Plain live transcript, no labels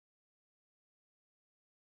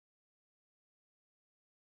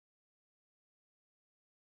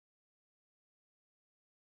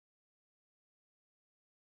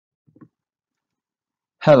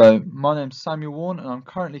Hello, my name's Samuel Warne and I'm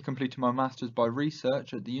currently completing my Masters by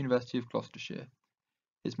Research at the University of Gloucestershire.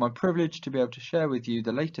 It's my privilege to be able to share with you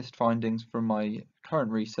the latest findings from my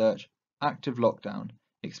current research, Active Lockdown,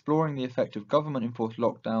 exploring the effect of government-enforced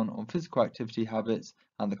lockdown on physical activity habits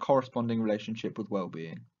and the corresponding relationship with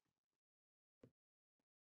well-being.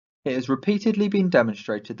 It has repeatedly been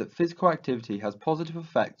demonstrated that physical activity has positive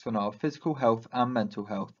effects on our physical health and mental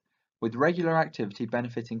health, with regular activity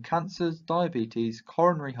benefiting cancers, diabetes,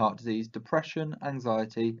 coronary heart disease, depression,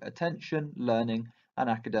 anxiety, attention, learning, and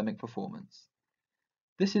academic performance.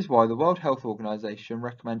 This is why the World Health Organization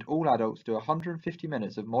recommend all adults do 150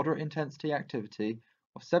 minutes of moderate intensity activity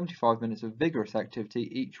or 75 minutes of vigorous activity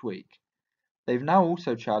each week. They've now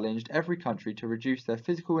also challenged every country to reduce their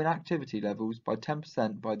physical inactivity levels by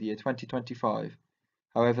 10% by the year 2025.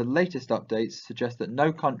 However, the latest updates suggest that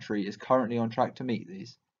no country is currently on track to meet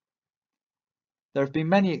these. There have been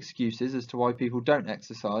many excuses as to why people don't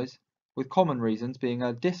exercise, with common reasons being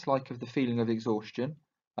a dislike of the feeling of exhaustion,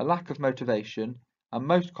 a lack of motivation, and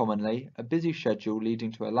most commonly, a busy schedule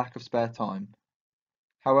leading to a lack of spare time.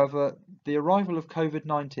 However, the arrival of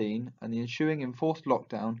COVID-19 and the ensuing enforced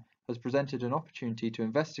lockdown has presented an opportunity to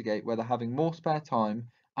investigate whether having more spare time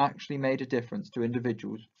actually made a difference to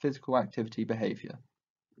individuals' physical activity behaviour.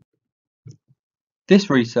 This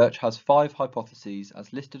research has 5 hypotheses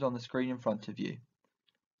as listed on the screen in front of you.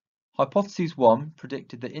 Hypothesis 1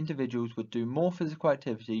 predicted that individuals would do more physical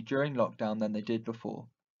activity during lockdown than they did before.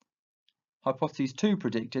 Hypothesis 2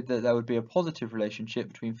 predicted that there would be a positive relationship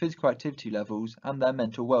between physical activity levels and their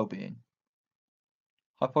mental well-being.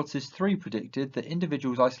 Hypothesis 3 predicted that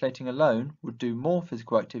individuals isolating alone would do more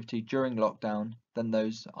physical activity during lockdown than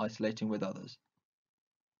those isolating with others.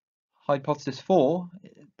 Hypothesis 4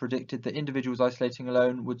 predicted that individuals isolating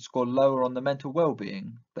alone would score lower on the mental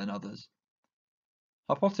well-being than others.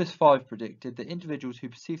 Hypothesis 5 predicted that individuals who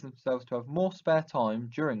perceive themselves to have more spare time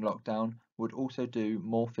during lockdown would also do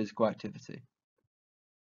more physical activity.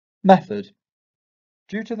 Method.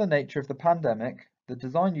 Due to the nature of the pandemic, the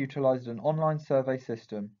design utilised an online survey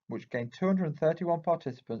system which gained 231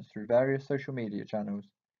 participants through various social media channels.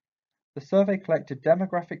 The survey collected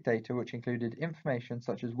demographic data which included information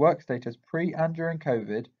such as work status pre and during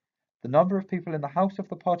COVID, the number of people in the house of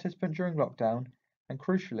the participant during lockdown, and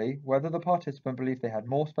crucially, whether the participant believed they had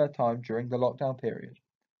more spare time during the lockdown period.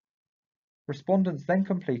 Respondents then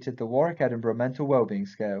completed the Warwick-Edinburgh Mental Wellbeing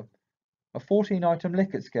Scale, a 14-item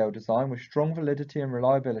Likert scale design with strong validity and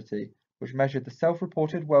reliability, which measured the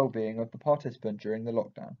self-reported well-being of the participant during the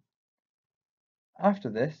lockdown. After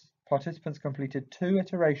this, participants completed 2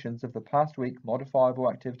 iterations of the past week modifiable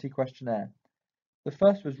activity questionnaire. The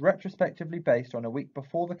first was retrospectively based on a week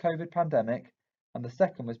before the COVID pandemic, and the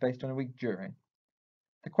second was based on a week during.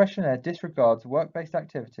 The questionnaire disregards work-based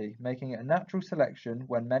activity, making it a natural selection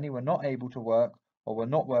when many were not able to work or were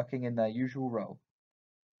not working in their usual role.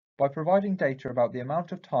 By providing data about the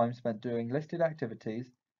amount of time spent doing listed activities,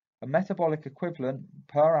 a metabolic equivalent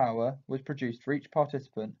per hour was produced for each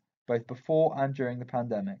participant, both before and during the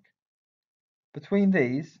pandemic. Between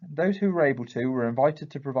these, those who were able to were invited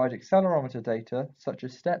to provide accelerometer data such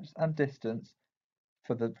as steps and distance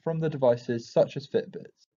from the devices such as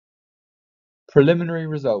Fitbits. Preliminary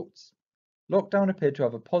results. Lockdown appeared to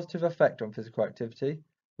have a positive effect on physical activity,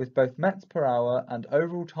 with both METs per hour and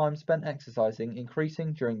overall time spent exercising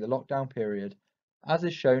increasing during the lockdown period, as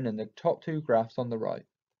is shown in the top 2 graphs on the right.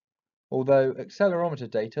 Although accelerometer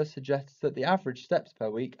data suggests that the average steps per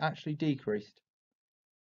week actually decreased.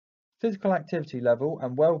 Physical activity level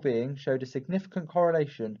and well-being showed a significant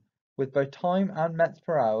correlation, with both time and METs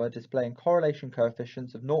per hour displaying correlation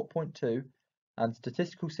coefficients of 0.2 and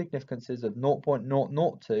statistical significances of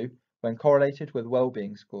 0.002 when correlated with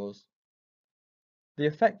well-being scores. The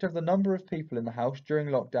effect of the number of people in the house during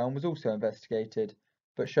lockdown was also investigated,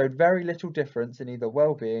 but showed very little difference in either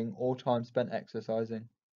well-being or time spent exercising.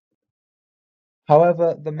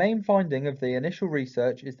 However, the main finding of the initial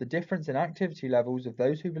research is the difference in activity levels of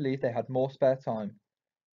those who believe they had more spare time.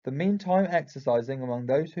 The mean time exercising among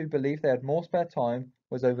those who believed they had more spare time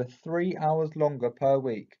was over 3 hours longer per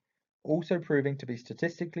week, also proving to be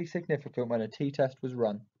statistically significant when a t-test was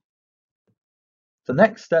run. The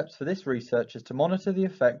next steps for this research is to monitor the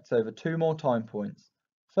effects over 2 more time points,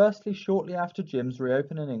 firstly shortly after gyms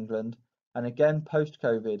reopen in England, and again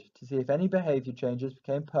post-COVID, to see if any behaviour changes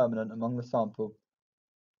became permanent among the sample.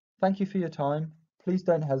 Thank you for your time. Please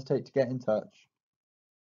don't hesitate to get in touch.